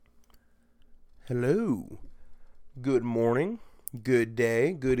Hello. Good morning, good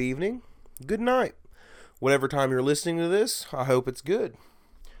day, good evening, good night. Whatever time you're listening to this, I hope it's good.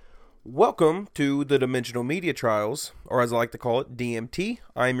 Welcome to the Dimensional Media Trials, or as I like to call it, DMT.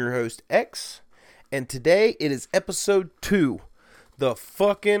 I'm your host, X, and today it is episode 2, The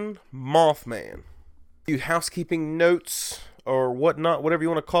Fucking Mothman. A few housekeeping notes, or whatnot, whatever you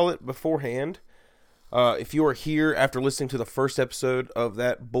want to call it, beforehand. If you are here after listening to the first episode of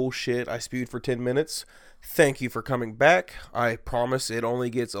that bullshit I spewed for 10 minutes, thank you for coming back. I promise it only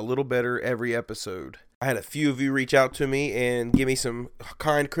gets a little better every episode. I had a few of you reach out to me and give me some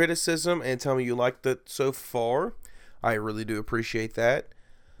kind criticism and tell me you liked it so far. I really do appreciate that.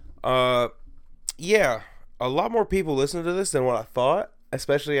 Yeah, a lot more people listen to this than what I thought,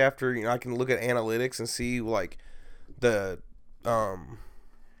 especially after, I can look at analytics and see, like, the,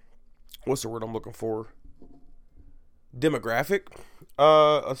 what's the word I'm looking for? Demographic.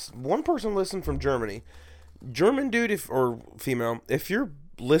 One person listened from Germany. German dude, or female, if you're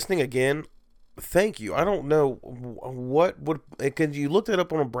listening again, thank you. I don't know what would, because you looked it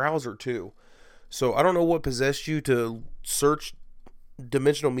up on a browser too. So I don't know what possessed you to search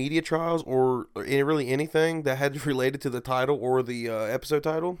Dimensional Media Trials or really anything that had related to the title or the episode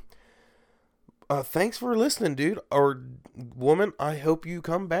title. Thanks for listening, dude or woman. I hope you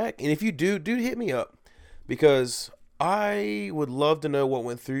come back, and if you do, dude, hit me up, because I would love to know what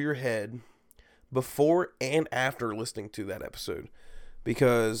went through your head before and after listening to that episode,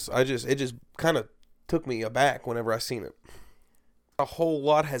 because it just kind of took me aback whenever I seen it. A whole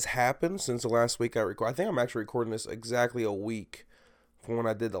lot has happened since the last week I recorded. I think I'm actually recording this exactly a week from when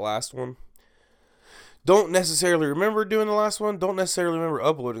I did the last one. Don't necessarily remember doing the last one. Don't necessarily remember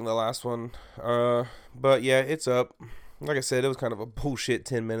uploading the last one. But yeah, it's up. Like I said, it was kind of a bullshit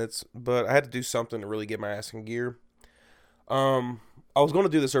 10 minutes, but I had to do something to really get my ass in gear. I was going to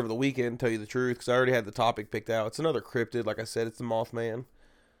do this over the weekend, tell you the truth, because I already had the topic picked out. It's another cryptid. Like I said, it's the Mothman.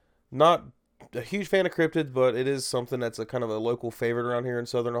 Not a huge fan of cryptids, but it is something that's a kind of a local favorite around here in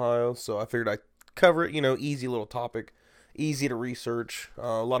Southern Ohio. So I figured I'd cover it, easy little topic. Easy to research.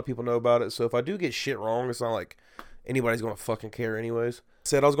 A lot of people know about it. So if I do get shit wrong, it's not like anybody's going to fucking care anyways.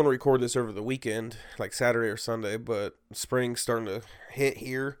 Said I was going to record this over the weekend, like Saturday or Sunday, but spring's starting to hit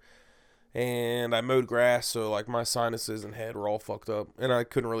here. And I mowed grass, so like my sinuses and head were all fucked up. And I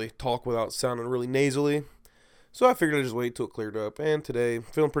couldn't really talk without sounding really nasally. So I figured I'd just wait till it cleared up. And today,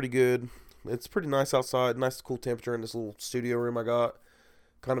 feeling pretty good. It's pretty nice outside. Nice cool temperature in this little studio room I got.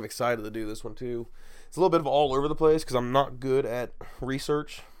 Kind of excited to do this one too. It's a little bit of all over the place because I'm not good at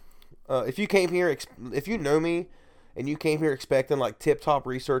research. If you came here, if you know me, and you came here expecting like tip-top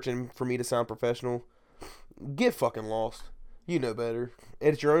research and for me to sound professional, get fucking lost. You know better.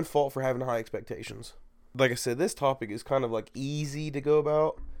 It's your own fault for having high expectations. Like I said, this topic is kind of like easy to go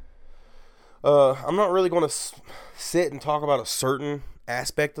about. I'm not really going to sit and talk about a certain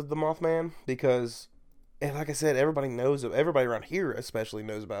aspect of the Mothman because, and like I said, everybody around here especially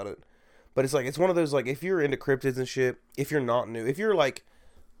knows about it. But it's like, it's one of those, like, if you're into cryptids and shit, if you're not new, if you're like,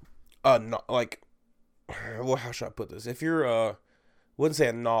 not like, well, how should I put this? If you're, wouldn't say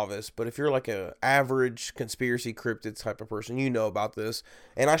a novice, but if you're like a average conspiracy cryptids type of person, you know about this.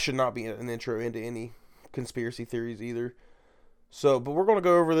 And I should not be an intro into any conspiracy theories either. So, but we're going to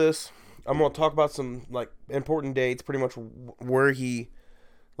go over this. I'm going to talk about some, like, important dates, pretty much where he,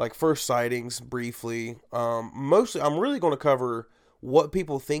 like, first sightings briefly. Mostly, I'm really going to cover what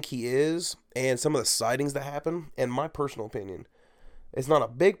people think he is and some of the sightings that happen and my personal opinion. It's not a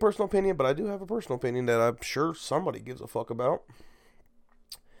big personal opinion, but I do have a personal opinion that I'm sure somebody gives a fuck about.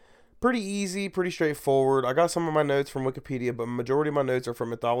 Pretty easy, pretty straightforward. I got some of my notes from Wikipedia, but majority of my notes are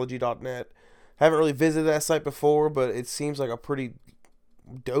from mythology.net. Haven't really visited that site before, but it seems like a pretty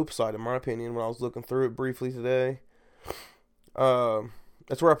dope site in my opinion when I was looking through it briefly today.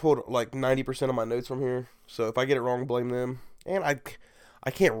 That's where I pulled like 90% of my notes from here. So if I get it wrong, blame them. And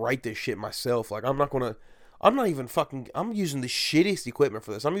I can't write this shit myself. Like, I'm using the shittiest equipment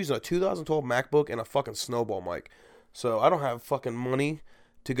for this. I'm using a 2012 MacBook and a fucking snowball mic. So I don't have fucking money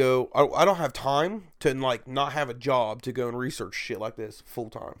to go. I don't have time to, like, not have a job to go and research shit like this full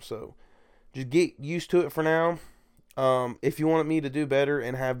time. So just get used to it for now. If you want me to do better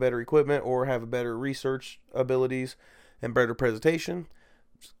and have better equipment or have a better research abilities and better presentation,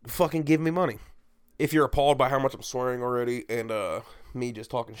 fucking give me money. If you're appalled by how much I'm swearing already and me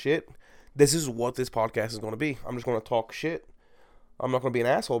just talking shit, this is what this podcast is going to be. I'm just going to talk shit. I'm not going to be an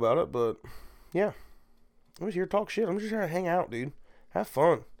asshole about it, but yeah. I'm just here to talk shit. I'm just here to hang out, dude. Have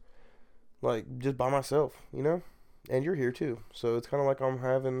fun. Like, just by myself, And you're here too. So it's kind of like I'm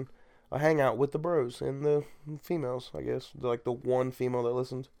having a hangout with the bros and the females, I guess. Like the one female that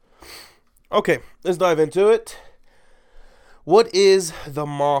listens. Okay, let's dive into it. What is the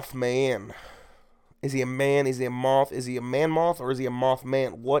Mothman? Is he a man? Is he a moth? Is he a man moth? Or is he a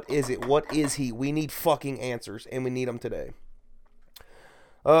Mothman? What is it? What is he? We need fucking answers, and we need them today.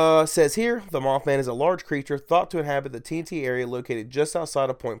 Says here, the Mothman is a large creature thought to inhabit the TNT area located just outside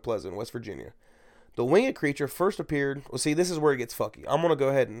of Point Pleasant, West Virginia. The winged creature first appeared... Well, see, this is where it gets fucky. I'm going to go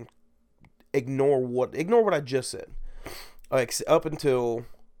ahead and ignore what I just said. Up until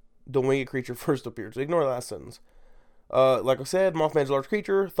the winged creature first appeared. So ignore the last sentence. Like I said, Mothman's a large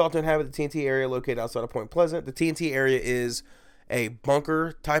creature thought to inhabit the TNT area located outside of Point Pleasant. The TNT area is a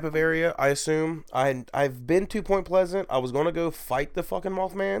bunker type of area, I assume. I've been to Point Pleasant. I was going to go fight the fucking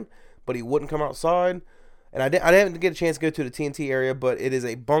Mothman, but he wouldn't come outside. And I didn't get a chance to go to the TNT area, but it is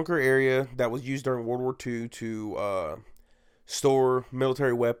a bunker area that was used during World War II to store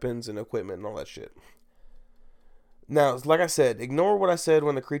military weapons and equipment and all that shit. Now, like I said, ignore what I said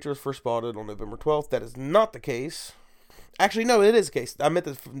when the creature was first spotted on November 12th. That is not the case. Actually, no, it is the case. I meant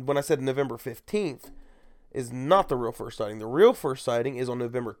this when I said November 15th is not the real first sighting. The real first sighting is on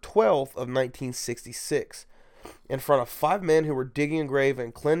November 12th of 1966 in front of 5 men who were digging a grave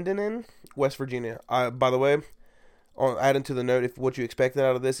in Clendenin, West Virginia. By the way, I'll add into the note what you expected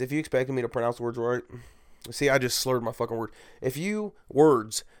out of this. If you expected me to pronounce words right, see, I just slurred my fucking word.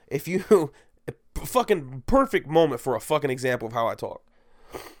 Fucking perfect moment for a fucking example of how I talk.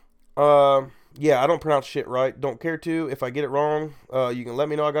 Yeah, I don't pronounce shit right. Don't care to. If I get it wrong, you can let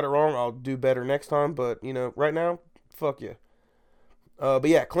me know I got it wrong. I'll do better next time. But, right now, fuck you. But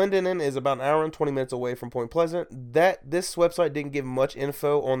yeah, Clendenin is about an hour and 20 minutes away from Point Pleasant. This website didn't give much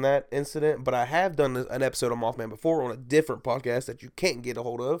info on that incident, but I have done an episode of Mothman before on a different podcast that you can't get a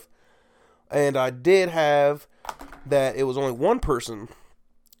hold of. And I did have that it was only one person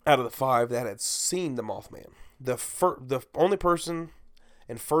out of the 5 that had seen the Mothman. The only person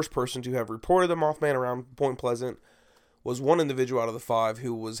and first person to have reported the Mothman around Point Pleasant was one individual out of the 5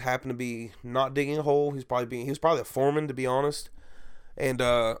 who happened to be not digging a hole. He was probably a foreman, to be honest. And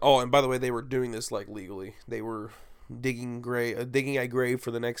and by the way, they were doing this like legally. They were digging a grave for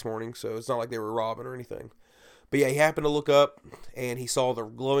the next morning, so it's not like they were robbing or anything. But yeah, he happened to look up and he saw the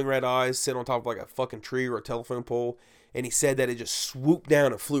glowing red eyes sitting on top of like a fucking tree or a telephone pole. And he said that it just swooped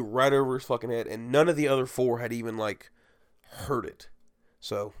down and flew right over his fucking head. And none of the other 4 had even, heard it.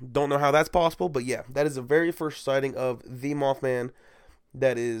 So, don't know how that's possible. But yeah, that is the very first sighting of the Mothman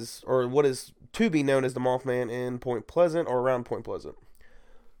that is, or what is to be known as the Mothman in Point Pleasant or around Point Pleasant.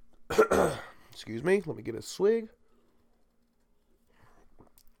 Excuse me. Let me get a swig.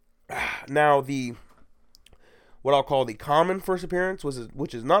 Now, what I'll call the common first appearance,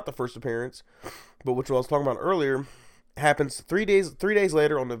 which is not the first appearance, but which I was talking about earlier, happens 3 days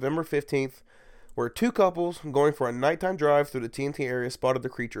later on November 15th, where 2 couples going for a nighttime drive through the TNT area spotted the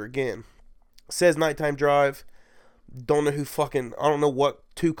creature again. Says nighttime drive. Don't know what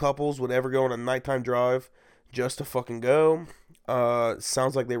 2 couples would ever go on a nighttime drive just to fucking go.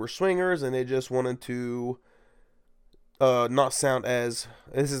 Sounds like they were swingers and they just wanted to not sound as...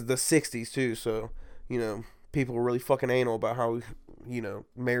 This is the 60s too, so, people were really fucking anal about how,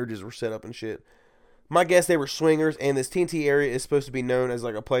 marriages were set up and shit. My guess they were swingers, and this TNT area is supposed to be known as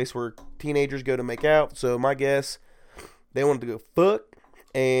like a place where teenagers go to make out. So my guess, they wanted to go fuck,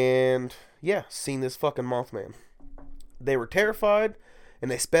 and yeah, seen this fucking Mothman. They were terrified, and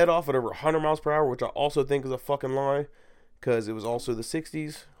they sped off at over 100 miles per hour, which I also think is a fucking lie, because it was also the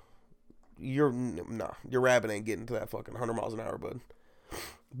 60s. Your rabbit ain't getting to that fucking 100 miles an hour, bud.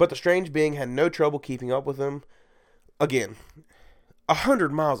 But the strange being had no trouble keeping up with him. Again,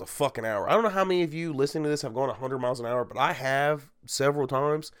 100 miles a fucking hour. I don't know how many of you listening to this have gone 100 miles an hour, but I have several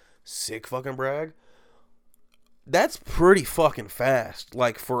times. Sick fucking brag. That's pretty fucking fast.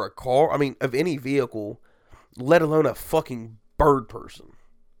 Like for a car, of any vehicle, let alone a fucking bird person.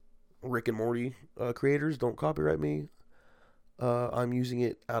 Rick and Morty creators, don't copyright me. I'm using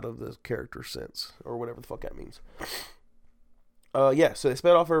it out of the character sense, or whatever the fuck that means. Yeah, so they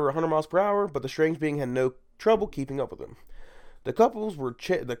sped off over 100 miles per hour, but the strange being had no trouble keeping up with them. The couples were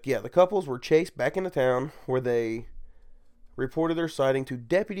chased back into town, where they reported their sighting to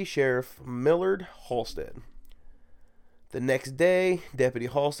Deputy Sheriff Millard Halstead. The next day, Deputy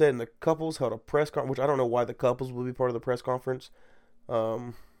Halstead and the couples held a press conference, which I don't know why the couples would be part of the press conference.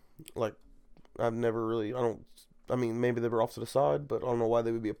 Maybe they were off to the side, but I don't know why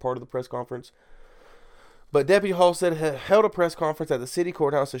they would be a part of the press conference. But Deputy Halstead held a press conference at the city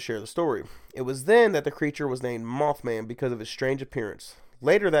courthouse to share the story. It was then that the creature was named Mothman because of his strange appearance.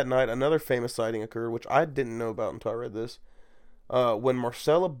 Later that night, another famous sighting occurred, which I didn't know about until I read this. When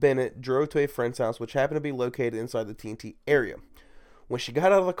Marcella Bennett drove to a friend's house, which happened to be located inside the TNT area. When she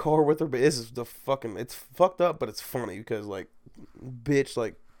got out of the car with her, this is the fucking, it's fucked up, but it's funny because, like, bitch,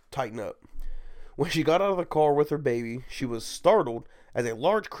 like, tighten up. When she got out of the car with her baby, she was startled as a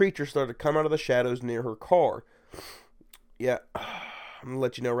large creature started to come out of the shadows near her car. Yeah, I'm gonna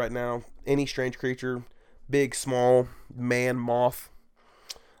let you know right now, any strange creature, big, small, man, moth,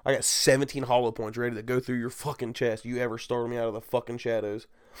 I got 17 hollow points ready to go through your fucking chest. You ever startle me out of the fucking shadows.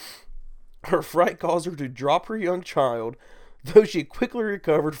 Her fright caused her to drop her young child, though she quickly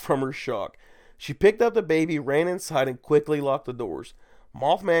recovered from her shock. She picked up the baby, ran inside, and quickly locked the doors.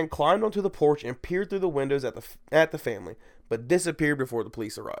 Mothman climbed onto the porch and peered through the windows at the family, but disappeared before the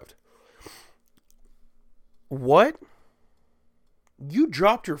police arrived. What? You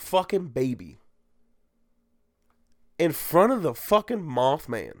dropped your fucking baby in front of the fucking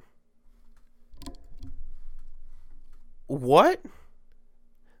Mothman. What?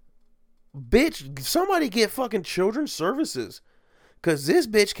 Bitch, somebody get fucking children's services. Because this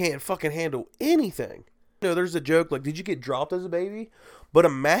bitch can't fucking handle anything. You know, there's a joke like, did you get dropped as a baby? But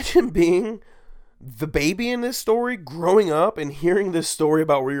imagine being the baby in this story, growing up and hearing this story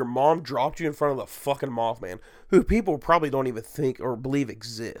about where your mom dropped you in front of the fucking Mothman, who people probably don't even think or believe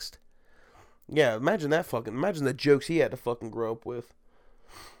exist. Yeah, imagine the jokes he had to fucking grow up with.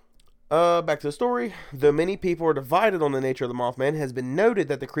 Back to the story. Though many people are divided on the nature of the Mothman, it has been noted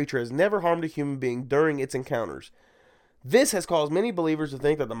that the creature has never harmed a human being during its encounters. This has caused many believers to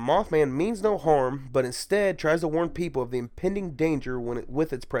think that the Mothman means no harm, but instead tries to warn people of the impending danger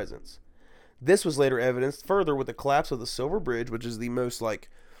with its presence. This was later evidenced further with the collapse of the Silver Bridge, which is the most, like,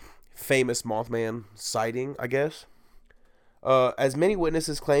 famous Mothman sighting, I guess. As many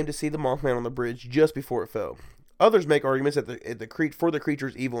witnesses claim to see the Mothman on the bridge just before it fell. Others make arguments for the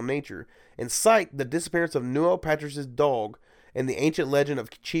creature's evil nature, and cite the disappearance of Newell Patrick's dog and the ancient legend of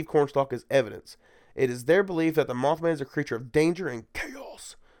Chief Cornstalk as evidence. It is their belief that the Mothman is a creature of danger and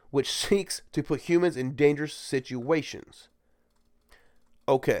chaos, which seeks to put humans in dangerous situations.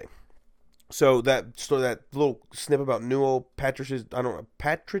 Okay, so that little snip about Newell Patrick's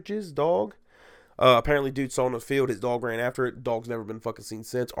dog. Apparently, dude saw in the field, his dog ran after it. Dog's never been fucking seen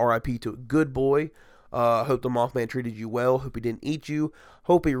since. R.I.P. to a good boy. Hope the Mothman treated you well. Hope he didn't eat you.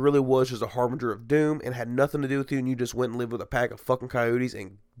 Hope he really was just a harbinger of doom and had nothing to do with you, and you just went and lived with a pack of fucking coyotes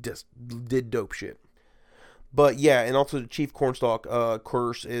and just did dope shit. But yeah, and also the Chief Cornstalk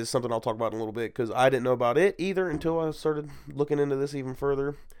curse is something I'll talk about in a little bit, because I didn't know about it either until I started looking into this even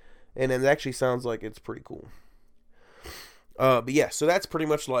further. And it actually sounds like it's pretty cool. But yeah, so that's pretty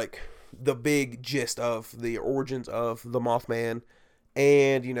much like the big gist of the origins of the Mothman.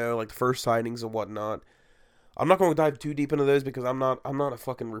 And, you know, like the first sightings and whatnot. I'm not going to dive too deep into those because I'm not a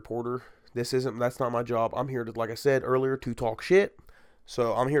fucking reporter. That's not my job. I'm here to, like I said earlier, to talk shit.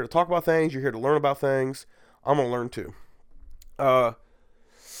 So I'm here to talk about things. You're here to learn about things. I'm going to learn too.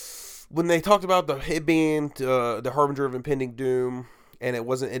 When they talked about it being the harbinger of impending doom, and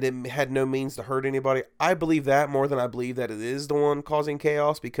it had no means to hurt anybody, I believe that more than I believe that it is the one causing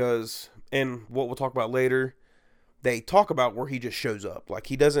chaos, because, and what we'll talk about later, they talk about where he just shows up. Like,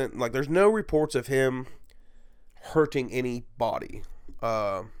 he doesn't, like, there's no reports of him hurting anybody.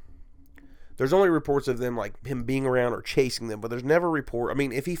 There's only reports of them, like, him being around or chasing them, but there's never a report. I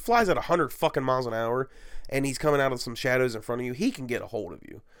mean, if he flies at 100 fucking miles an hour and he's coming out of some shadows in front of you, he can get a hold of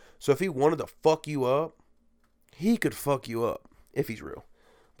you. So if he wanted to fuck you up, he could fuck you up if he's real.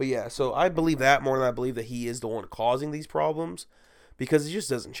 But yeah, so I believe that more than I believe that he is the one causing these problems, because he just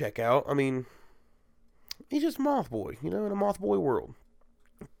doesn't check out. I mean, he's just a moth boy, you know, in a moth boy world.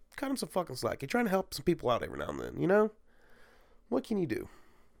 Cut him some fucking slack. You're trying to help some people out every now and then, you know? What can you do?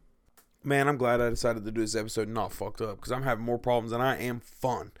 Man, I'm glad I decided to do this episode not fucked up, because I'm having more problems than I am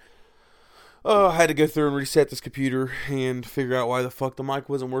fun. I had to go through and reset this computer and figure out why the fuck the mic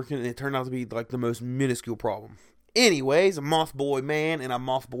wasn't working, and it turned out to be like the most minuscule problem. Anyways, a moth boy man in a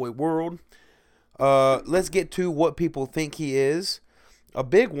moth boy world. Let's get to what people think he is. A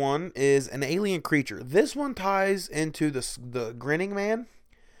big one is an alien creature. This one ties into the Grinning Man,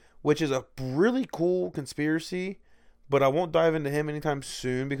 which is a really cool conspiracy, but I won't dive into him anytime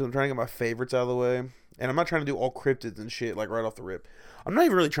soon because I'm trying to get my favorites out of the way. And I'm not trying to do all cryptids and shit like right off the rip. I'm not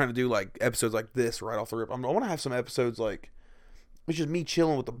even really trying to do like episodes like this right off the rip. I want to have some episodes like it's just me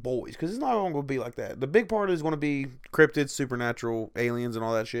chilling with the boys, because it's not going to be like that. The big part is going to be cryptids, supernatural, aliens, and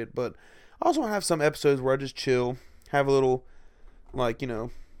all that shit. But I also want to have some episodes where I just chill, have a little, like, you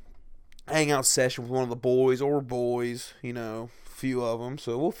know, hangout session with one of the boys, or boys, you know, a few of them.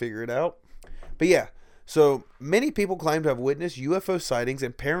 So we'll figure it out. But yeah, so many people claim to have witnessed UFO sightings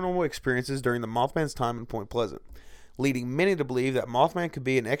and paranormal experiences during the Mothman's time in Point Pleasant, leading many to believe that Mothman could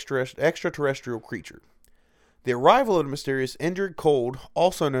be an extraterrestrial creature. The arrival of the mysterious Indrid Cold,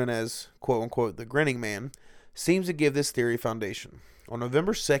 also known as quote-unquote the Grinning Man, seems to give this theory foundation. On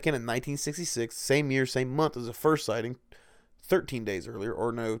November 2nd in 1966, same year, same month as the first sighting, 13 days earlier,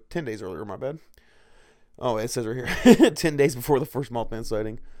 or no, 10 days earlier, my bad. Oh, it says right here, 10 days before the first Mothman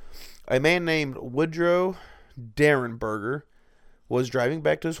sighting, a man named Woodrow Derenberger was driving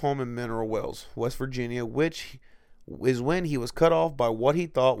back to his home in Mineral Wells, West Virginia, which is when he was cut off by what he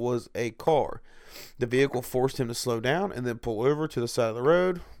thought was a car. The vehicle forced him to slow down and then pull over to the side of the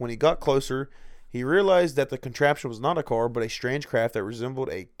road. When he got closer, he realized that the contraption was not a car, but a strange craft that resembled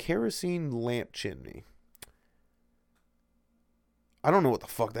a kerosene lamp chimney. I don't know what the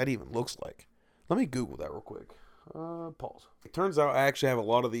fuck that even looks like. Let me Google that real quick. Pause. It turns out I actually have a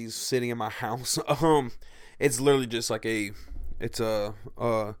lot of these sitting in my house. It's literally just like imagine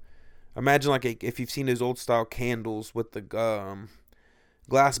like if you've seen those old style candles with the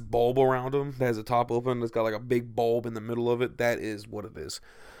glass bulb around them that has the top open. It's got like a big bulb in the middle of it. That is what it is.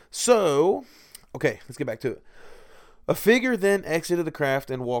 So, okay, let's get back to it. A figure then exited the craft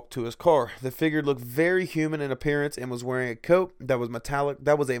and walked to his car. The figure looked very human in appearance and was wearing a coat that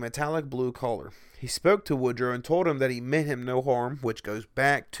was a metallic blue collar. He spoke to Woodrow and told him that he meant him no harm, which goes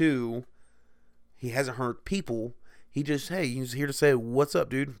back to he hasn't hurt people. He just, hey, he's here to say, what's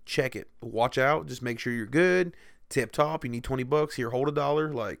up, dude? Check it. Watch out. Just make sure you're good. Tip top. You need $20. Here, hold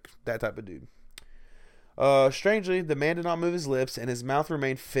 $1. Like, that type of dude. Strangely, the man did not move his lips, and his mouth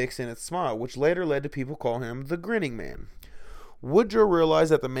remained fixed in its smile, which later led to people calling him the Grinning Man. Woodrow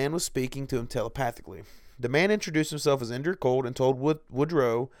realized that the man was speaking to him telepathically. The man introduced himself as Indrid Cold and told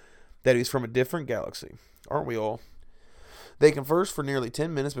Woodrow that he's from a different galaxy. Aren't we all? They conversed for nearly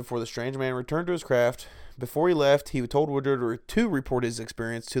 10 minutes before the strange man returned to his craft. Before he left, he told Woodrow to report his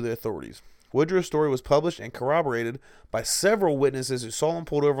experience to the authorities. Woodrow's story was published and corroborated by several witnesses who saw him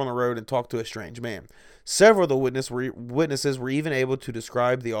pulled over on the road and talked to a strange man. Several of the witnesses were even able to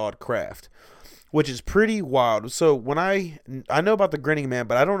describe the odd craft, which is pretty wild. So when I know about the Grinning Man,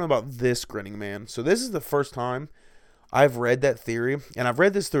 but I don't know about this Grinning Man. So this is the first time I've read that theory, and I've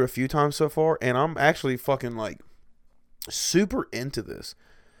read this through a few times so far, and I'm actually fucking like super into this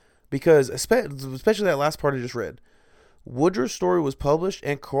because especially that last part I just read. Woodrow's story was published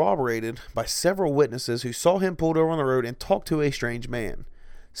and corroborated by several witnesses who saw him pulled over on the road and talked to a strange man.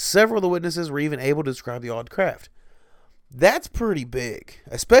 Several of the witnesses were even able to describe the odd craft. That's pretty big,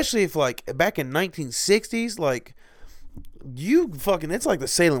 especially if like back in 1960s, like it's like the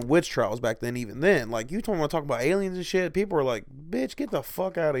Salem witch trials back then. Even then, like you want to talk about aliens and shit, people were like, "Bitch, get the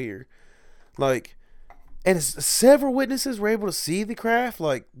fuck out of here!" Like, and several witnesses were able to see the craft.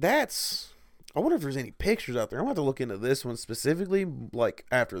 Like that's. I wonder if there's any pictures out there. I'm going to have to look into this one specifically, like,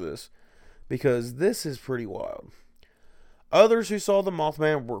 after this. Because this is pretty wild. Others who saw the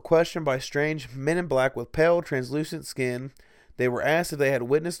Mothman were questioned by strange men in black with pale, translucent skin. They were asked if they had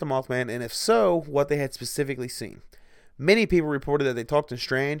witnessed the Mothman, and if so, what they had specifically seen. Many people reported that they talked in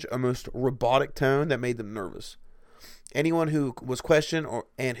strange, almost robotic tone that made them nervous. Anyone who was questioned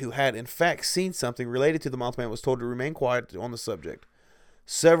and who had, in fact, seen something related to the Mothman was told to remain quiet on the subject.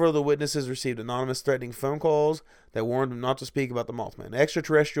 Several of the witnesses received anonymous threatening phone calls that warned them not to speak about the Mothman.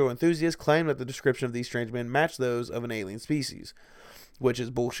 Extraterrestrial enthusiasts claim that the description of these strange men match those of an alien species, which is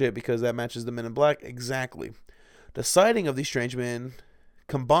bullshit because that matches the Men in Black exactly. The sighting of these strange men,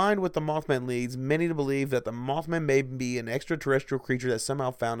 combined with the Mothman, leads many to believe that the Mothman may be an extraterrestrial creature that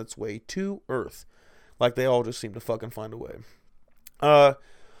somehow found its way to Earth. Like they all just seem to fucking find a way.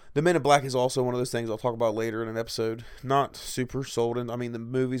 The Men in Black is also one of those things I'll talk about later in an episode. Not super sold in. I mean, the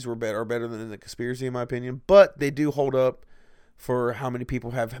movies are better than the conspiracy, in my opinion. But they do hold up for how many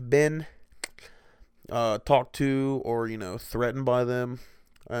people have been talked to or, threatened by them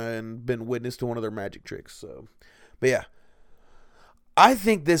and been witness to one of their magic tricks. So, but yeah. I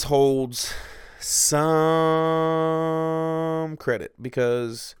think this holds some credit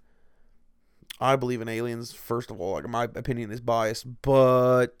because I believe in aliens, first of all. Like, my opinion is biased,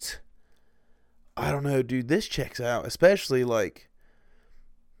 but I don't know, dude. This checks out, especially like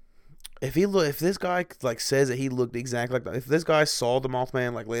if this guy like says that he looked exactly like that. If this guy saw the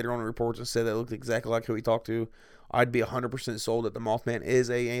Mothman like later on in reports and said that it looked exactly like who he talked to, I'd be 100% sold that the Mothman is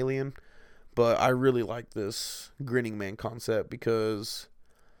a alien. But I really like this Grinning Man concept because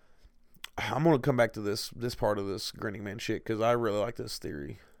I'm gonna come back to this part of this Grinning Man shit because I really like this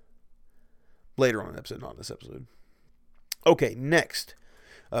theory. Later on in the episode, not in this episode. Okay, next.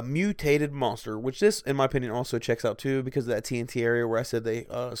 A mutated monster, which this, in my opinion, also checks out too because of that TNT area where I said they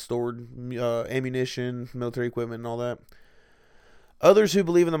stored ammunition, military equipment, and all that. Others who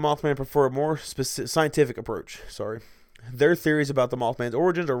believe in the Mothman prefer a more scientific approach. Their theories about the Mothman's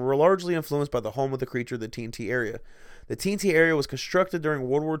origins are largely influenced by the home of the creature, the TNT area. The TNT area was constructed during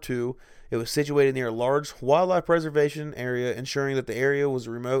World War II. It was situated near a large wildlife preservation area, ensuring that the area was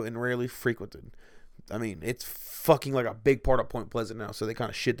remote and rarely frequented. I mean, it's fucking like a big part of Point Pleasant now, so they kind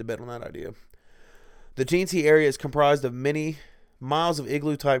of shit the bed on that idea. The TNT area is comprised of many miles of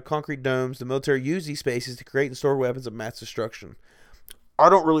igloo-type concrete domes. The military used these spaces to create and store weapons of mass destruction. I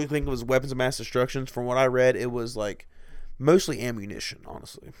don't really think it was weapons of mass destruction. From what I read, it was like mostly ammunition,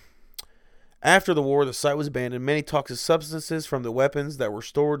 honestly. After the war, the site was abandoned. Many toxic substances from the weapons that were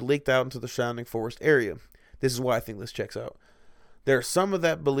stored leaked out into the surrounding forest area. This is why I think this checks out. There are some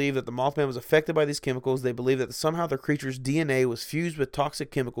that believe that the Mothman was affected by these chemicals. They believe that somehow the creature's DNA was fused with toxic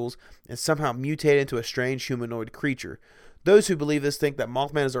chemicals and somehow mutated into a strange humanoid creature. Those who believe this think that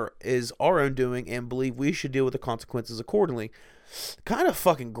Mothman is our own doing and believe we should deal with the consequences accordingly. Kind of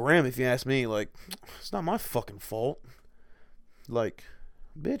fucking grim, if you ask me. Like, it's not my fucking fault. Like,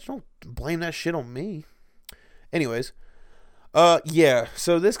 bitch, don't blame that shit on me. Anyways, yeah,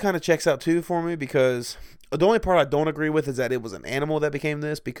 so this kind of checks out too for me, because the only part I don't agree with is that it was an animal that became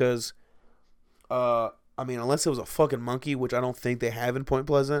this, because, I mean, unless it was a fucking monkey, which I don't think they have in Point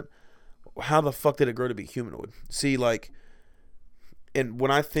Pleasant, how the fuck did it grow to be humanoid? See, like, and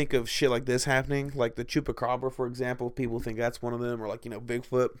when I think of shit like this happening, like the Chupacabra, for example, people think that's one of them, or like, you know,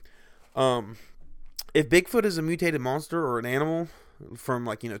 Bigfoot. If Bigfoot is a mutated monster or an animal from,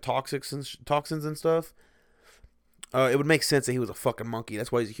 like, you know, toxins and stuff, it would make sense that he was a fucking monkey.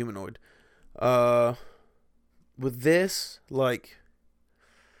 That's why he's a humanoid. With this, like,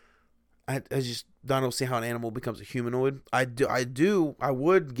 I just don't see how an animal becomes a humanoid. I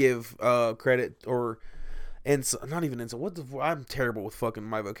would give credit, or not even insult. I'm terrible with fucking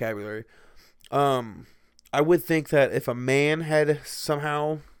my vocabulary. I would think that if a man had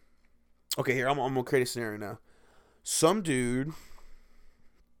somehow, okay, here I'm gonna create a scenario now. Some dude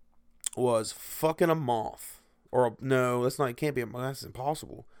was fucking a moth, no, that's not. It can't be that's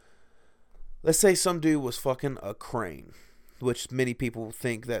impossible. Let's say some dude was fucking a crane, which many people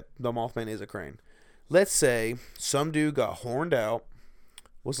think that the Mothman is a crane. Let's say some dude got horned out,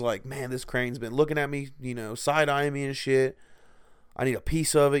 was like, man, this crane's been looking at me, you know, side-eyeing me and shit. I need a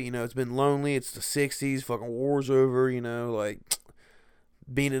piece of it, you know, it's been lonely, it's the 60s, fucking war's over, you know, like,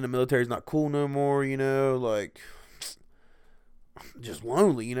 being in the military is not cool no more, you know, like, just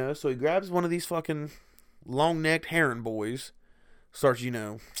lonely, you know. So he grabs one of these fucking long-necked heron boys, starts, you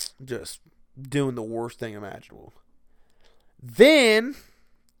know, just doing the worst thing imaginable. Then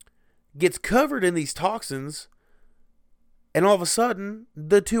gets covered in these toxins, and all of a sudden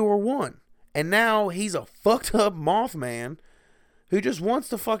the two are one. And now he's a fucked up Mothman who just wants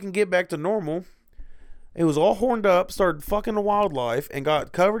to fucking get back to normal. It was all horned up, started fucking the wildlife, and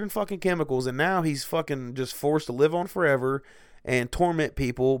got covered in fucking chemicals, and now he's fucking just forced to live on forever and torment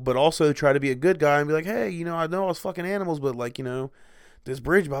people, but also try to be a good guy and be like, hey, you know, I know I was fucking animals, but, like, you know, this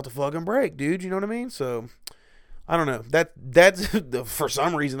bridge about to fucking break, dude. You know what I mean? So, I don't know. That's for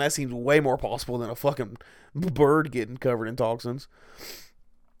some reason, that seems way more possible than a fucking bird getting covered in toxins.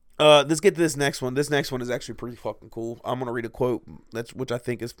 Let's get to this next one. This next one is actually pretty fucking cool. I'm gonna read a quote which I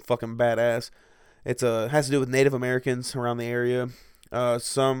think is fucking badass. It's has to do with Native Americans around the area.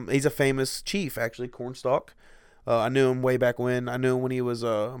 He's a famous chief, actually, Cornstalk. I knew him way back when. I knew him when he was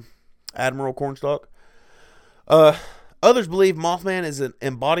Admiral Cornstalk. Others believe Mothman is an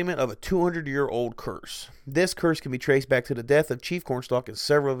embodiment of a 200-year-old curse. This curse can be traced back to the death of Chief Cornstalk and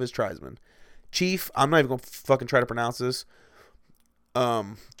several of his tribesmen. Chief, I'm not even going to fucking try to pronounce this.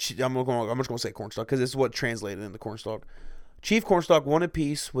 I'm just going to say Cornstalk because this is what translated into Cornstalk. Chief Cornstalk wanted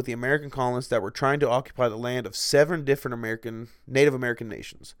peace with the American colonists that were trying to occupy the land of 7 different Native American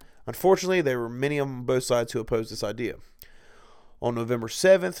nations. Unfortunately, there were many on both sides who opposed this idea. On November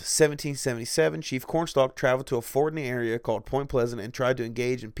 7th, 1777, Chief Cornstalk traveled to a fort in the area called Point Pleasant and tried to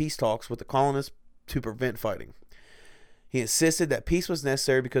engage in peace talks with the colonists to prevent fighting. He insisted that peace was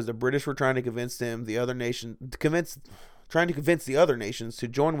necessary because the British were trying to convince the other nations to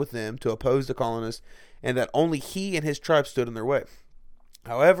join with them to oppose the colonists, and that only he and his tribe stood in their way.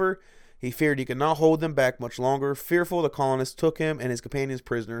 However, he feared he could not hold them back much longer. Fearful, the colonists took him and his companions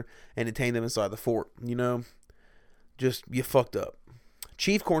prisoner and detained them inside the fort. You know, just, you fucked up.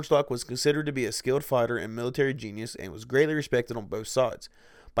 Chief Cornstalk was considered to be a skilled fighter and military genius and was greatly respected on both sides.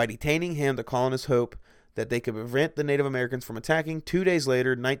 By detaining him, the colonists hoped that they could prevent the Native Americans from attacking. 2 days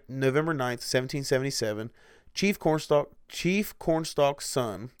later, November 9th, 1777, Chief Cornstalk's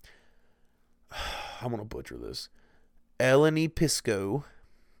son, I'm going to butcher this, Eleni Pisco,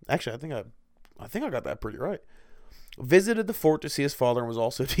 actually, I think I got that pretty right, visited the fort to see his father and was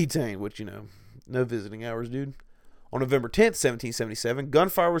also detained, which, you know, no visiting hours, dude. On November 10th, 1777,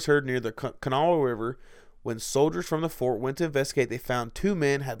 gunfire was heard near the Kanawha River. When soldiers from the fort went to investigate, they found 2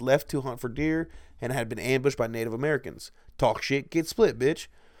 men had left to hunt for deer and had been ambushed by Native Americans. Talk shit, get split, bitch.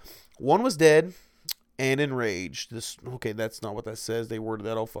 One was dead and enraged. Okay, that's not what that says. They worded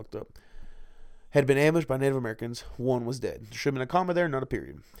that all fucked up. Had been ambushed by Native Americans. One was dead. There should have been a comma there, not a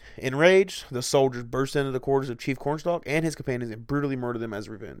period. Enraged, the soldiers burst into the quarters of Chief Cornstalk and his companions and brutally murdered them as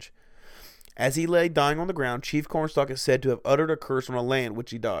revenge. As he lay dying on the ground, Chief Cornstalk is said to have uttered a curse on a land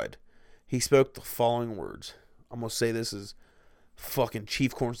which he died. He spoke the following words. I'm going to say this as fucking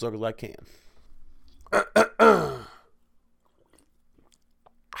Chief Cornstalk as I can.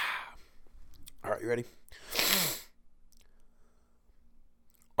 Alright, you ready?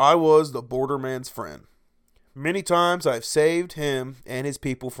 I was the borderman's friend. Many times I have saved him and his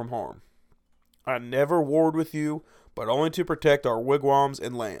people from harm. I never warred with you, but only to protect our wigwams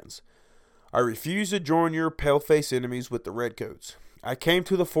and lands. I refused to join your pale-faced enemies with the redcoats. I came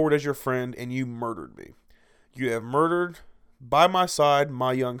to the fort as your friend, and you murdered me. You have murdered, by my side,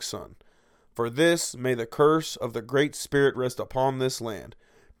 my young son. For this, may the curse of the Great Spirit rest upon this land.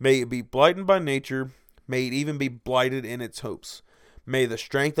 May it be blighted by nature. May it even be blighted in its hopes. May the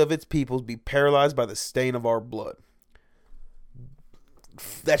strength of its peoples be paralyzed by the stain of our blood.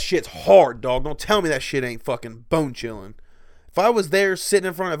 That shit's hard, dog. Don't tell me that shit ain't fucking bone chilling. If I was there sitting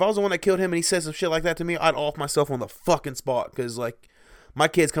in front, if I was the one that killed him and he said some shit like that to me, I'd off myself on the fucking spot. Because, like, my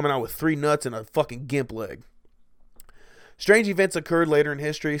kid's coming out with 3 nuts and a fucking gimp leg. Strange events occurred later in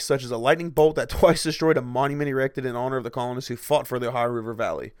history, such as a lightning bolt that twice destroyed a monument erected in honor of the colonists who fought for the Ohio River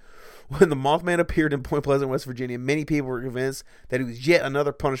Valley. When the Mothman appeared in Point Pleasant, West Virginia, many people were convinced that it was yet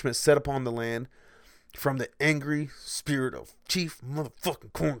another punishment set upon the land from the angry spirit of Chief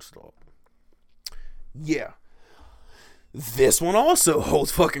motherfucking Cornstalk. Yeah. This one also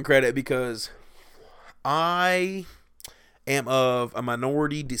holds fucking credit because I am of a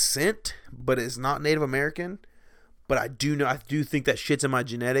minority descent, but it's not Native American. But I do think that shit's in my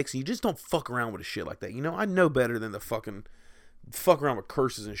genetics. And you just don't fuck around with a shit like that. You know, I know better than the fucking fuck around with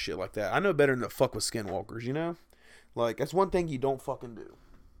curses and shit like that. I know better than to fuck with skinwalkers, you know? Like, that's one thing you don't fucking do.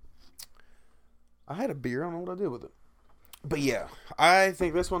 I had a beer. I don't know what I did with it. But yeah, I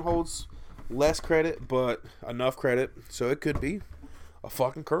think this one holds less credit, but enough credit. So it could be a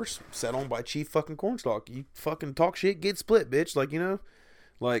fucking curse set on by Chief fucking Cornstalk. You fucking talk shit, get split, bitch. Like, you know?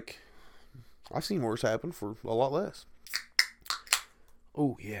 Like, I've seen worse happen for a lot less.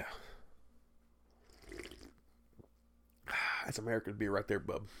 Oh, yeah. That's American beer right there,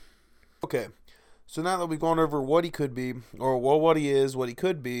 bub. Okay, so now that we've gone over what he could be, or what he is, what he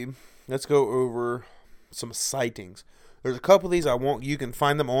could be, let's go over some sightings. There's a couple of these you can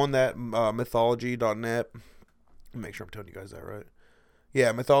find them on that mythology.net. Make sure I'm telling you guys that right.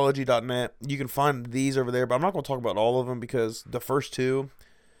 Yeah, mythology.net. You can find these over there, but I'm not going to talk about all of them because the first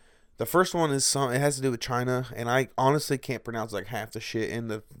one is it has to do with China, and I honestly can't pronounce like half the shit in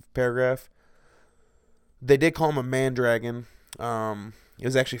the paragraph. They did call him a man-dragon. It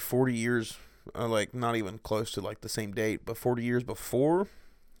was actually 40 years, like not even close to like the same date, but 40 years before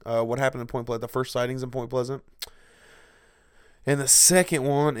what happened in Point Pleasant, the first sightings in Point Pleasant. And the second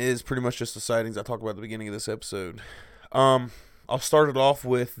one is pretty much just the sightings I talked about at the beginning of this episode. I'll start it off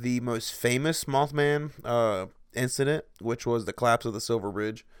with the most famous Mothman incident, which was the collapse of the Silver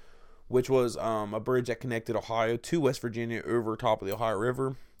Bridge, which was a bridge that connected Ohio to West Virginia over top of the Ohio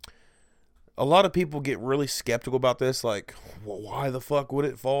River. A lot of people get really skeptical about this, like, well, why the fuck would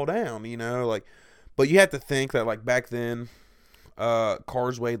it fall down, you know, like, but you have to think that, like, back then,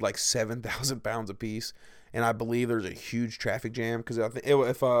 cars weighed, like, 7,000 pounds apiece, and I believe there's a huge traffic jam, because I think,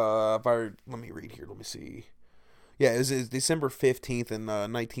 let me read here, let me see, yeah, it was December 15th in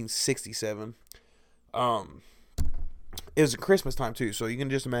 1967, it was a Christmas time, too, so you can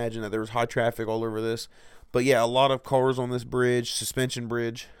just imagine that there was high traffic all over this, but yeah, a lot of cars on this bridge, suspension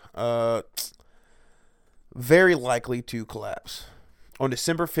bridge, very likely to collapse. On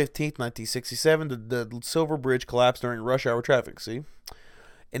December 15th, 1967, the Silver Bridge collapsed during rush hour traffic, see?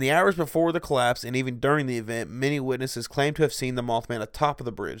 In the hours before the collapse, and even during the event, many witnesses claimed to have seen the Mothman atop of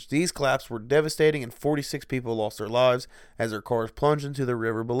the bridge. These collapses were devastating, and 46 people lost their lives as their cars plunged into the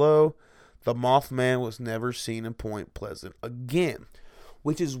river below. The Mothman was never seen in Point Pleasant again,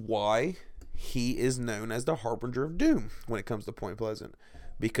 which is why he is known as the Harbinger of Doom when it comes to Point Pleasant.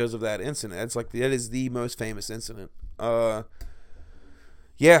 Because of that incident. It's like that is the most famous incident.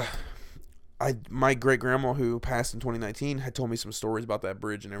 Yeah. My great grandma who passed in 2019 had told me some stories about that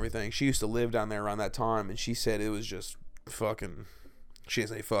bridge and everything. She used to live down there around that time, and she said it was just fucking. She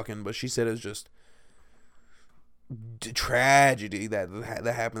didn't say fucking, but she said it was just tragedy that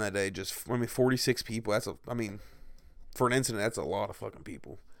happened that day. 46 people. For an incident, that's a lot of fucking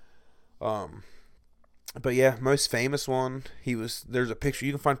people. But yeah, most famous one, there's a picture,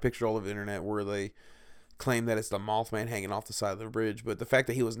 you can find pictures all over the internet where they claim that it's the Mothman hanging off the side of the bridge, but the fact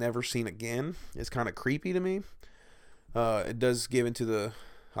that he was never seen again is kind of creepy to me. It does give into the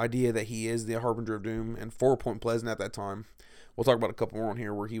idea that he is the Harbinger of Doom, and for Point Pleasant at that time. We'll talk about a couple more on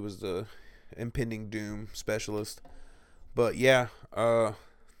here where he was the impending doom specialist. But yeah,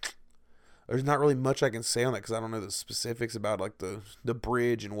 there's not really much I can say on that because I don't know the specifics about like the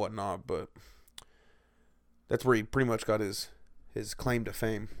bridge and whatnot, but that's where he pretty much got his claim to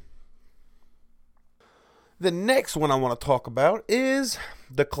fame. The next one I want to talk about is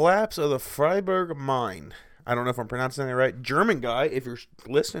the collapse of the Freiburg mine. I don't know if I'm pronouncing that right. German guy, if you're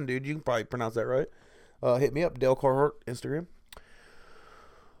listening, dude, you can probably pronounce that right. Hit me up, Dale Carhart, Instagram.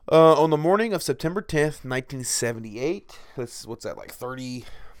 On the morning of September 10th, 1978, what's that, like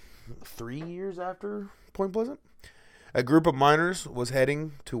 33 years after Point Pleasant? A group of miners was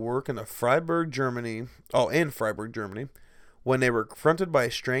heading to work in Freiburg, Germany, when they were confronted by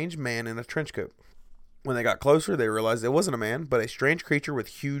a strange man in a trench coat. When they got closer, they realized it wasn't a man, but a strange creature with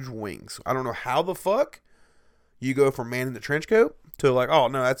huge wings. I don't know how the fuck you go from man in the trench coat to like, oh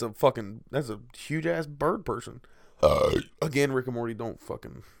no, that's a huge ass bird person. Again, Rick and Morty, don't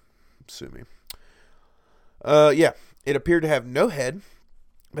fucking sue me. Yeah, it appeared to have no head,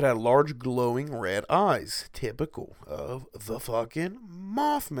 but had large glowing red eyes, typical of the fucking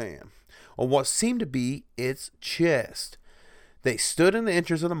Mothman, on what seemed to be its chest. They stood in the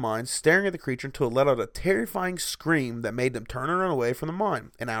entrance of the mine, staring at the creature until it let out a terrifying scream that made them turn and run away from the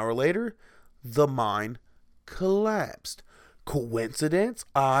mine. An hour later, the mine collapsed. Coincidence?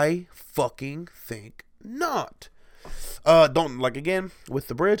 I fucking think not. Again, with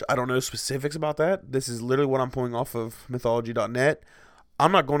the bridge, I don't know specifics about that. This is literally what I'm pulling off of mythology.net.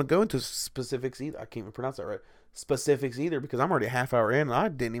 I'm not going to go into specifics either. I can't even pronounce that right. Specifics either, because I'm already a half hour in and I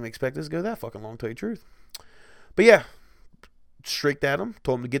didn't even expect this to go that fucking long, to tell you the truth. But yeah, shrieked at him,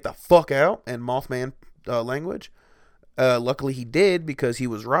 told him to get the fuck out in Mothman language. Luckily he did, because he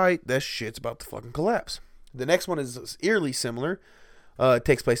was right. That shit's about to fucking collapse. The next one is eerily similar. It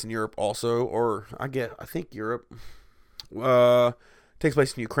takes place in Europe also, or I think Europe. Takes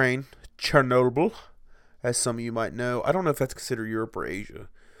place in Ukraine, Chernobyl, as some of you might know. I don't know if that's considered Europe or Asia.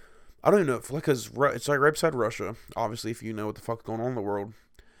 I don't even know if, because it's like right beside Russia, obviously, if you know what the fuck's going on in the world.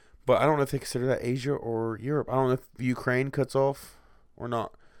 But I don't know if they consider that Asia or Europe. I don't know if Ukraine cuts off or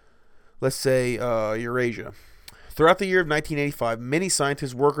not. Let's say Eurasia. Throughout the year of 1985, many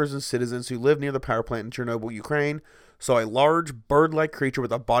scientists, workers, and citizens who lived near the power plant in Chernobyl, Ukraine, saw a large bird-like creature with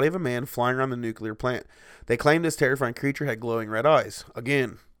the body of a man flying around the nuclear plant. They claimed this terrifying creature had glowing red eyes.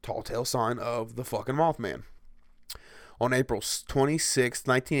 Again, tall tale sign of the fucking Mothman. On April 26,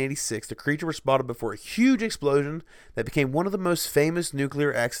 1986, the creature was spotted before a huge explosion that became one of the most famous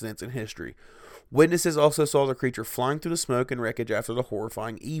nuclear accidents in history. Witnesses also saw the creature flying through the smoke and wreckage after the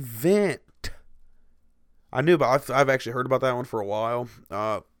horrifying event. I've actually heard about that one for a while.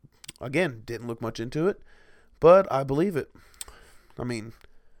 Again, didn't look much into it, but I believe it. I mean,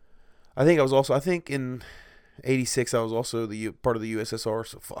 I think in 86 I was also part of the USSR,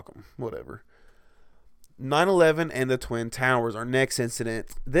 so fuck them, whatever. 9/11 and the Twin Towers, our next incident.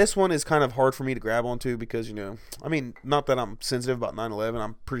 This one is kind of hard for me to grab onto because, not that I'm sensitive about 9/11.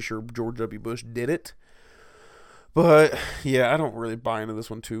 I'm pretty sure George W. Bush did it. But, yeah, I don't really buy into this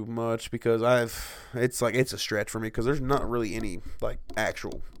one too much because it's a stretch for me because there's not really any,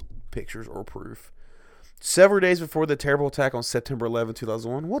 actual pictures or proof. Several days before the terrible attack on September 11,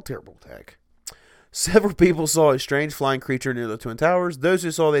 2001, what terrible attack? Several people saw a strange flying creature near the Twin Towers. Those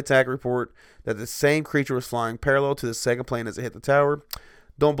who saw the attack report that the same creature was flying parallel to the second plane as it hit the tower.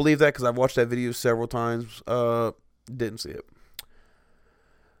 Don't believe that because I've watched that video several times. Didn't see it.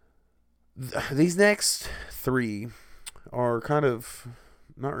 These next three are kind of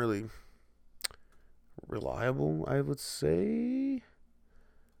not really reliable, I would say.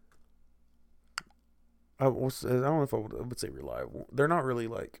 I don't know if I would say reliable. They're not really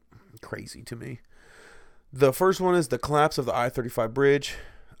crazy to me. The first one is the collapse of the I-35 bridge.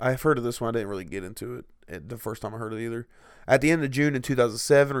 I've heard of this one. I didn't really get into it the first time I heard it either. At the end of June in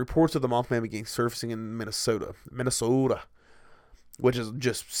 2007, reports of the Mothman began surfacing in Minnesota, which is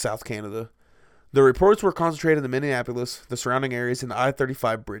just South Canada. The reports were concentrated in Minneapolis, the surrounding areas, and the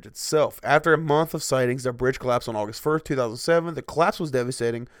I-35 bridge itself. After a month of sightings, the bridge collapsed on August 1st, 2007. The collapse was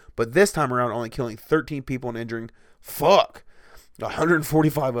devastating, but this time around only killing 13 people and injuring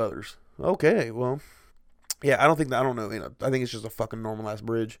 145 others. Okay, well, yeah, I don't know. I think it's just a fucking normal ass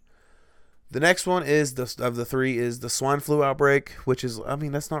bridge. The next one is the swine flu outbreak, which is,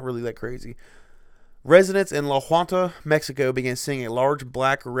 that's not really that crazy. Residents in La Junta, Mexico began seeing a large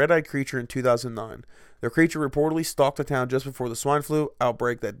black red-eyed creature in 2009. The creature reportedly stalked the town just before the swine flu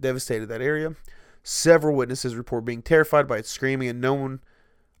outbreak that devastated that area. Several witnesses report being terrified by its screaming, and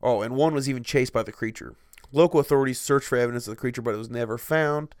one was even chased by the creature. Local authorities searched for evidence of the creature, but it was never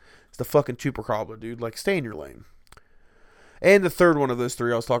found. It's the fucking chupacabra, dude. Like, stay in your lane. And the third one of those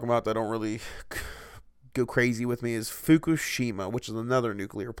three I was talking about that don't really go crazy with me is Fukushima, which is another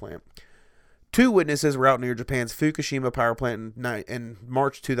nuclear plant. 2 witnesses were out near Japan's Fukushima power plant in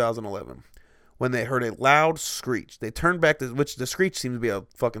March 2011 when they heard a loud screech. They turned back, which the screech seems to be a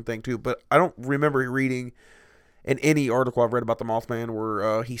fucking thing too, but I don't remember reading in any article I've read about the Mothman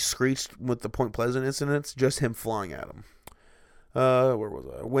where he screeched with the Point Pleasant incidents, just him flying at him. Where was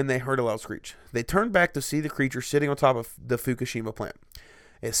I? When they heard a loud screech. They turned back to see the creature sitting on top of the Fukushima plant.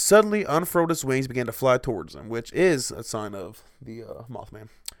 It suddenly unfurled its wings and began to fly towards them, which is a sign of the Mothman,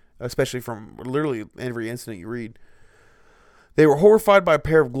 especially from literally every incident you read. They were horrified by a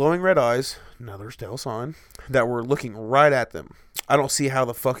pair of glowing red eyes, another tell sign, that were looking right at them. I don't see how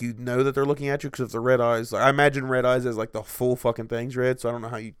the fuck you know that they're looking at you, because if the red eyes, I imagine red eyes as like the full fucking thing's red, so I don't know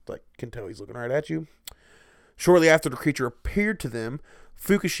how you can tell he's looking right at you. Shortly after the creature appeared to them,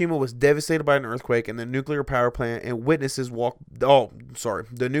 Fukushima was devastated by an earthquake, and the nuclear power plant the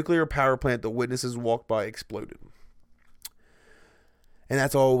nuclear power plant the witnesses walked by exploded. And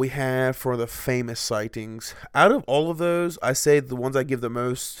that's all we have for the famous sightings. Out of all of those, I say the ones I give the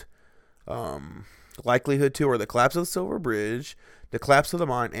most likelihood to are the collapse of the Silver Bridge, the collapse of the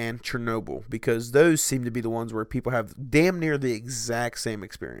mine, and Chernobyl, because those seem to be the ones where people have damn near the exact same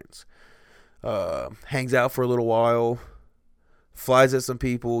experience. Hangs out for a little while, flies at some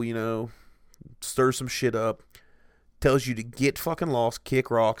people, stirs some shit up, tells you to get fucking lost,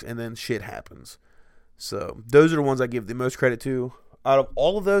 kick rocks, and then shit happens. So those are the ones I give the most credit to. Out of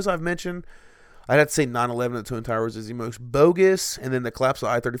all of those I've mentioned, I'd have to say 9/11 at Twin Towers is the most bogus, and then the collapse of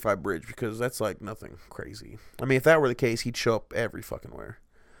the I-35 bridge, because that's like nothing crazy. I mean, if that were the case, he'd show up every fucking where.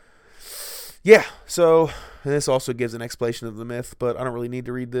 Yeah, so this also gives an explanation of the myth, but I don't really need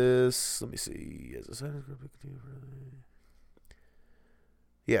to read this. Let me see.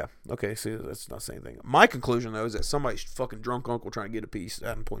 Yeah, okay, see, that's not saying anything. My conclusion, though, is that somebody's fucking drunk uncle trying to get a piece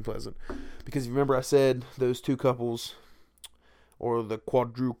out in Point Pleasant. Because if you remember I said those 2 couples, or the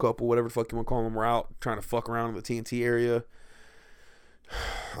quadru couple, whatever the fuck you want to call them, were out trying to fuck around in the TNT area.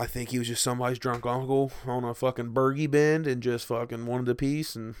 I think he was just somebody's drunk uncle on a fucking Bergie bend and just fucking wanted a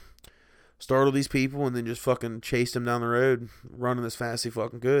piece and startled these people and then just fucking chased them down the road running as fast as he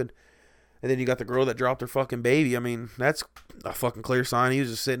fucking could. And then you got the girl that dropped her fucking baby. I mean, that's a fucking clear sign. He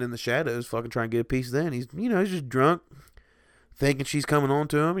was just sitting in the shadows fucking trying to get a piece then. He's just drunk, thinking she's coming on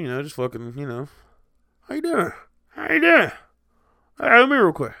to him, just fucking, how you doing? How you doing? Let me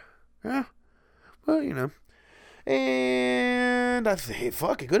real quick. Yeah? Well, And I think,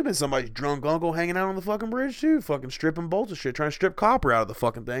 fuck, it could have been somebody's drunk uncle hanging out on the fucking bridge, too. Fucking stripping bolts and shit. Trying to strip copper out of the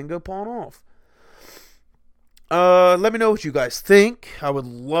fucking thing. Go pawn off. Let me know what you guys think. I would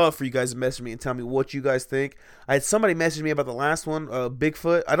love for you guys to message me and tell me what you guys think. I had somebody message me about the last one,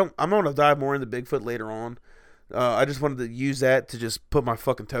 Bigfoot. I'm going to dive more into Bigfoot later on. I just wanted to use that to just put my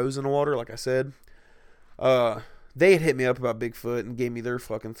fucking toes in the water, like I said. They had hit me up about Bigfoot and gave me their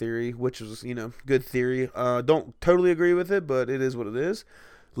fucking theory, which was, good theory. Don't totally agree with it, but it is what it is.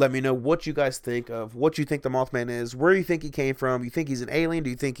 Let me know what you guys think of what you think the Mothman is, where you think he came from. You think he's an alien? Do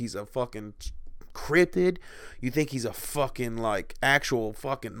you think he's a fucking cryptid? You think he's a fucking, actual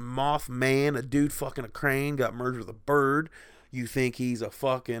fucking Mothman, a dude fucking a crane, got merged with a bird? You think he's a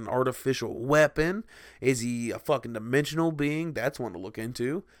fucking artificial weapon? Is he a fucking dimensional being? That's one to look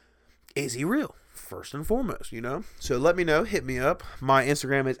into. Is he real? First and foremost, So let me know. Hit me up. My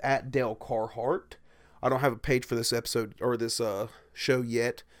Instagram is @DaleCarhart. I don't have a page for this episode or this show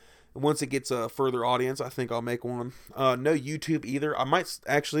yet. Once it gets a further audience, I think I'll make one. No YouTube either. I might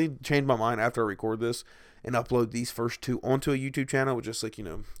actually change my mind after I record this and upload these first 2 onto a YouTube channel, just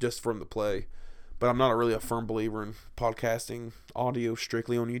just from the play. But I'm not really a firm believer in podcasting audio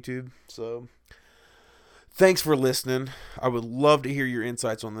strictly on YouTube. So thanks for listening. I would love to hear your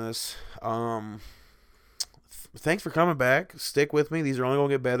insights on this. Thanks for coming back. Stick with me. These are only going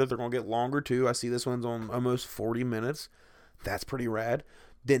to get better. They're going to get longer, too. I see this one's on almost 40 minutes. That's pretty rad.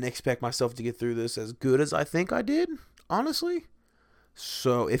 Didn't expect myself to get through this as good as I think I did, honestly.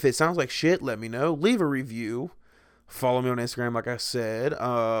 So if it sounds like shit, let me know. Leave a review. Follow me on Instagram, like I said.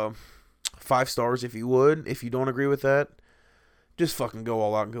 5 stars if you would. If you don't agree with that, just fucking go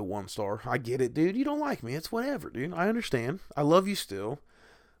all out and go 1 star. I get it, dude. You don't like me. It's whatever, dude. I understand. I love you still.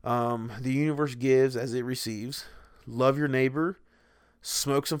 The universe gives as it receives. Love your neighbor.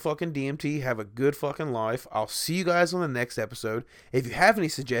 Smoke some fucking DMT. Have a good fucking life. I'll see you guys on the next episode. If you have any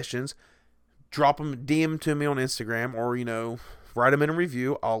suggestions, drop them, DM to me on Instagram, or, write them in a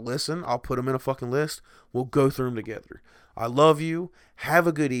review. I'll listen. I'll put them in a fucking list. We'll go through them together. I love you. Have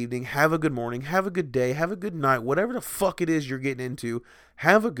a good evening. Have a good morning. Have a good day. Have a good night. Whatever the fuck it is you're getting into,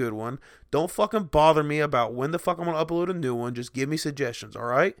 have a good one. Don't fucking bother me about when the fuck I'm going to upload a new one. Just give me suggestions, all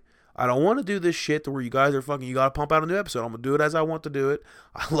right? I don't want to do this shit to where you guys are fucking, you got to pump out a new episode. I'm going to do it as I want to do it.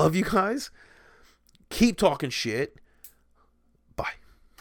 I love you guys. Keep talking shit.